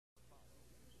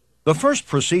The first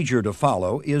procedure to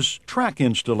follow is track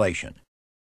installation.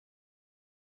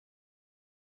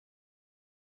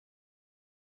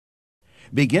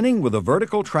 Beginning with the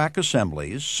vertical track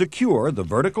assemblies, secure the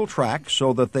vertical track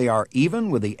so that they are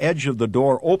even with the edge of the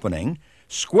door opening,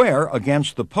 square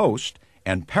against the post,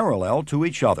 and parallel to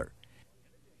each other.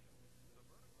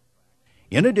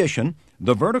 In addition,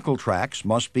 the vertical tracks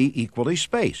must be equally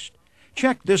spaced.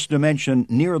 Check this dimension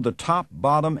near the top,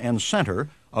 bottom, and center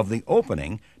of the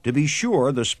opening to be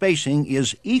sure the spacing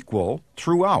is equal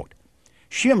throughout.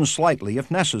 Shim slightly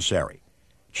if necessary.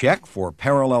 Check for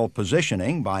parallel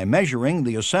positioning by measuring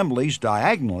the assemblies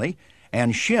diagonally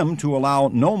and shim to allow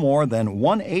no more than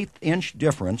 1/8 inch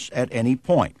difference at any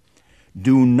point.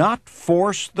 Do not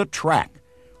force the track.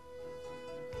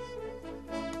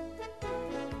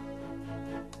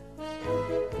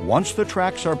 Once the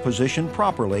tracks are positioned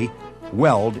properly,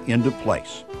 weld into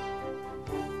place.